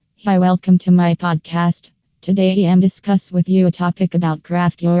Hi, welcome to my podcast. Today I am discuss with you a topic about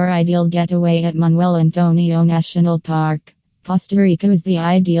craft your ideal getaway at Manuel Antonio National Park. Costa Rica is the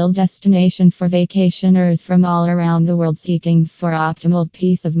ideal destination for vacationers from all around the world seeking for optimal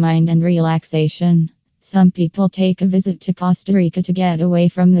peace of mind and relaxation. Some people take a visit to Costa Rica to get away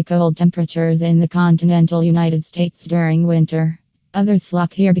from the cold temperatures in the continental United States during winter. Others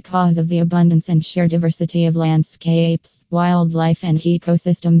flock here because of the abundance and sheer diversity of landscapes, wildlife, and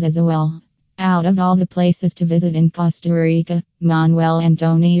ecosystems as well. Out of all the places to visit in Costa Rica, Manuel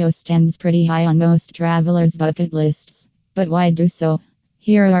Antonio stands pretty high on most travelers' bucket lists. But why do so?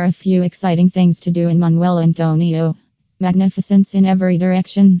 Here are a few exciting things to do in Manuel Antonio. Magnificence in every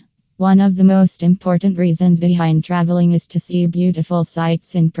direction. One of the most important reasons behind traveling is to see beautiful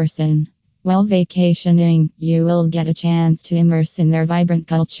sights in person. While vacationing, you will get a chance to immerse in their vibrant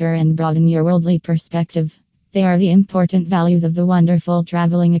culture and broaden your worldly perspective. They are the important values of the wonderful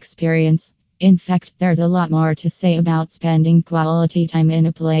traveling experience. In fact, there's a lot more to say about spending quality time in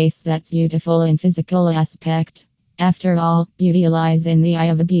a place that's beautiful in physical aspect. After all, beauty lies in the eye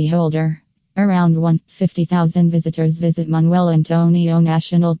of the beholder. Around 150,000 visitors visit Manuel Antonio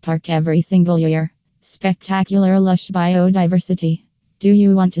National Park every single year. Spectacular lush biodiversity. Do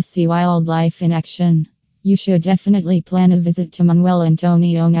you want to see wildlife in action? You should definitely plan a visit to Manuel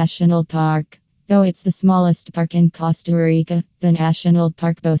Antonio National Park. Though it's the smallest park in Costa Rica, the national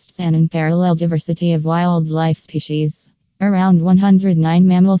park boasts an unparalleled diversity of wildlife species. Around 109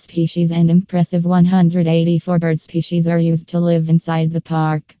 mammal species and impressive 184 bird species are used to live inside the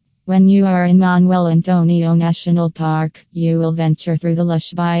park. When you are in Manuel Antonio National Park, you will venture through the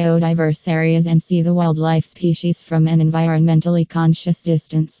lush biodiverse areas and see the wildlife species from an environmentally conscious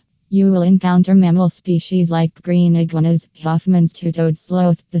distance. You will encounter mammal species like green iguanas, Hoffman's two-toed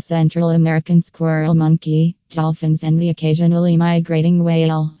sloth, the Central American squirrel monkey, dolphins, and the occasionally migrating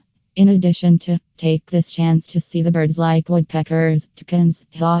whale. In addition to, take this chance to see the birds like woodpeckers, toucans,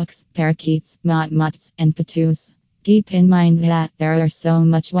 hawks, parakeets, motmots, and patus. Keep in mind that there are so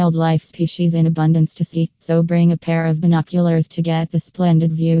much wildlife species in abundance to see, so bring a pair of binoculars to get the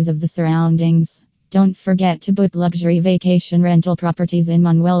splendid views of the surroundings. Don't forget to book luxury vacation rental properties in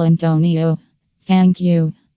Manuel Antonio. Thank you.